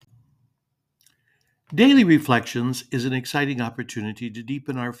Daily Reflections is an exciting opportunity to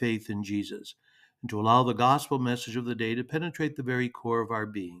deepen our faith in Jesus and to allow the gospel message of the day to penetrate the very core of our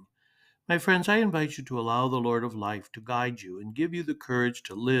being. My friends, I invite you to allow the Lord of life to guide you and give you the courage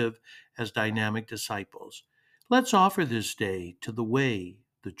to live as dynamic disciples. Let's offer this day to the way,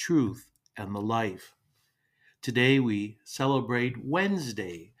 the truth, and the life. Today we celebrate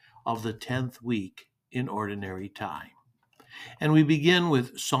Wednesday of the 10th week in Ordinary Time. And we begin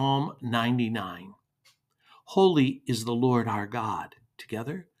with Psalm 99. Holy is the Lord our God.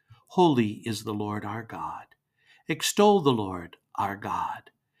 Together, holy is the Lord our God. Extol the Lord our God,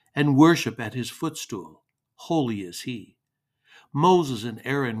 and worship at his footstool. Holy is he. Moses and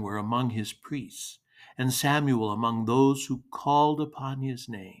Aaron were among his priests, and Samuel among those who called upon his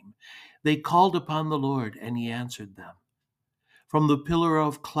name. They called upon the Lord, and he answered them. From the pillar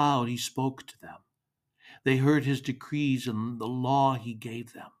of cloud he spoke to them. They heard his decrees and the law he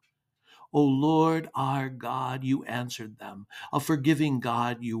gave them. O Lord our God, you answered them. A forgiving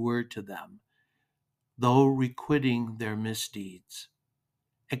God you were to them, though requiting their misdeeds.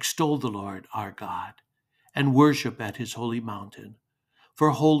 Extol the Lord our God, and worship at his holy mountain. For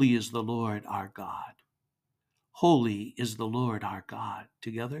holy is the Lord our God. Holy is the Lord our God.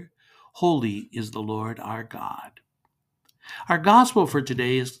 Together, holy is the Lord our God. Our gospel for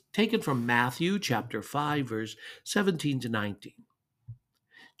today is taken from Matthew chapter 5, verse 17 to 19.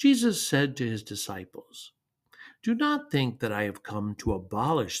 Jesus said to his disciples, "Do not think that I have come to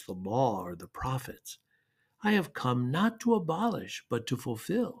abolish the law or the prophets. I have come not to abolish, but to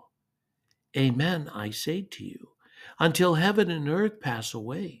fulfill. Amen, I say to you, until heaven and earth pass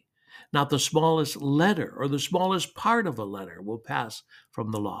away, not the smallest letter or the smallest part of a letter will pass from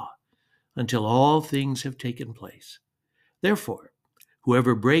the law, until all things have taken place. Therefore,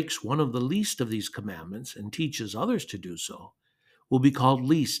 whoever breaks one of the least of these commandments and teaches others to do so will be called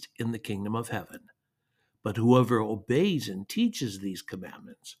least in the kingdom of heaven. But whoever obeys and teaches these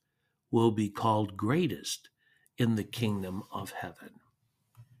commandments will be called greatest in the kingdom of heaven."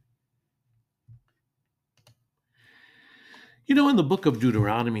 You know, in the book of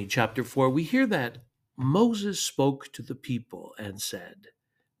Deuteronomy, chapter 4, we hear that Moses spoke to the people and said,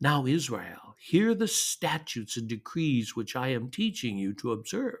 "Now, Israel, hear the statutes and decrees which I am teaching you to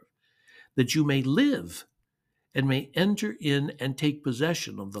observe, that you may live and may enter in and take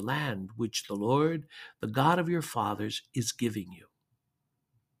possession of the land which the Lord, the God of your fathers, is giving you."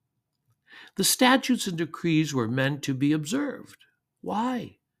 The statutes and decrees were meant to be observed.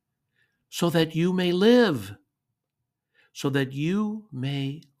 Why? So that you may live. So that you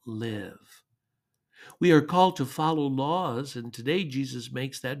may live. We are called to follow laws, and today Jesus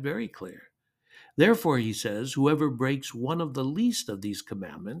makes that very clear. Therefore, he says, whoever breaks one of the least of these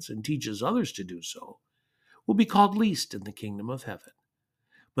commandments and teaches others to do so will be called least in the kingdom of heaven.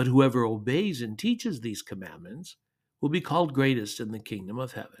 But whoever obeys and teaches these commandments will be called greatest in the kingdom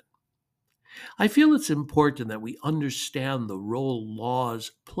of heaven. I feel it's important that we understand the role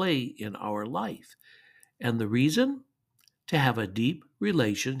laws play in our life. And the reason? To have a deep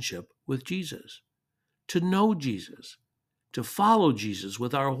relationship with Jesus, to know Jesus, to follow Jesus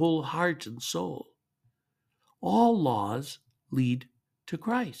with our whole heart and soul. All laws lead to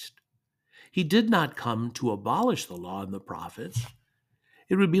Christ. He did not come to abolish the law and the prophets.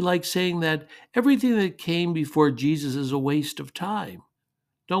 It would be like saying that everything that came before Jesus is a waste of time.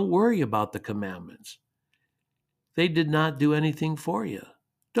 Don't worry about the commandments. They did not do anything for you.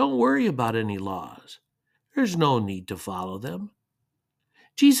 Don't worry about any laws. There's no need to follow them.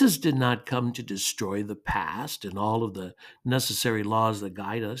 Jesus did not come to destroy the past and all of the necessary laws that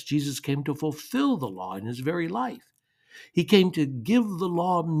guide us. Jesus came to fulfill the law in his very life. He came to give the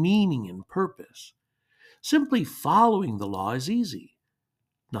law meaning and purpose. Simply following the law is easy.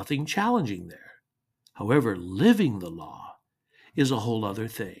 Nothing challenging there. However, living the law is a whole other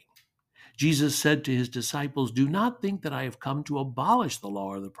thing. Jesus said to his disciples, "Do not think that I have come to abolish the law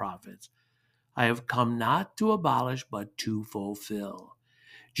or the prophets. I have come not to abolish, but to fulfill."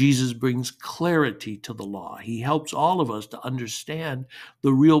 Jesus brings clarity to the law. He helps all of us to understand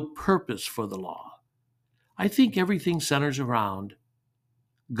the real purpose for the law. I think everything centers around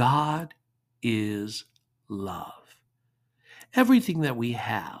God is love. Everything that we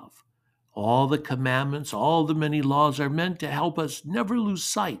have, all the commandments, all the many laws are meant to help us never lose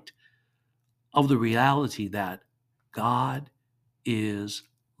sight of the reality that God is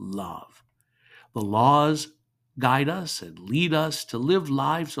love. The laws guide us and lead us to live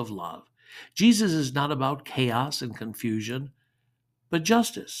lives of love. Jesus is not about chaos and confusion, but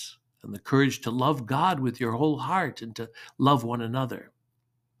justice and the courage to love God with your whole heart and to love one another.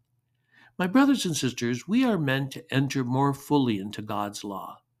 My brothers and sisters, we are meant to enter more fully into God's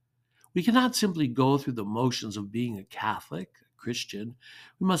law. We cannot simply go through the motions of being a Catholic, a Christian.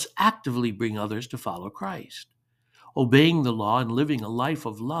 We must actively bring others to follow Christ. Obeying the law and living a life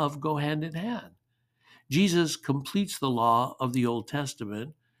of love go hand in hand. Jesus completes the law of the Old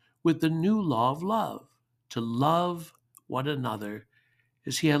Testament with the new law of love, to love one another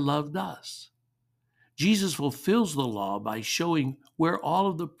as he had loved us. Jesus fulfills the law by showing where all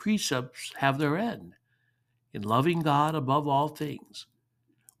of the precepts have their end, in loving God above all things.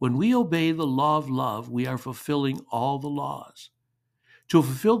 When we obey the law of love, we are fulfilling all the laws. To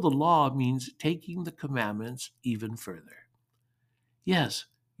fulfill the law means taking the commandments even further. Yes,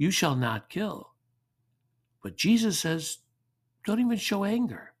 you shall not kill. But Jesus says, don't even show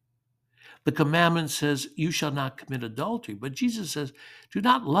anger. The commandment says, you shall not commit adultery. But Jesus says, do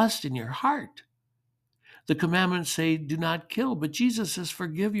not lust in your heart. The commandments say, do not kill. But Jesus says,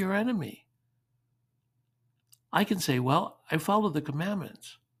 forgive your enemy. I can say, well, I follow the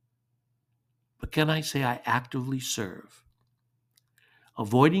commandments. But can I say I actively serve?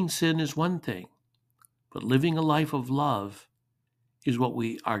 Avoiding sin is one thing, but living a life of love is what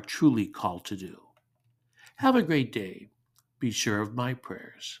we are truly called to do. Have a great day. Be sure of my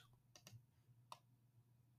prayers.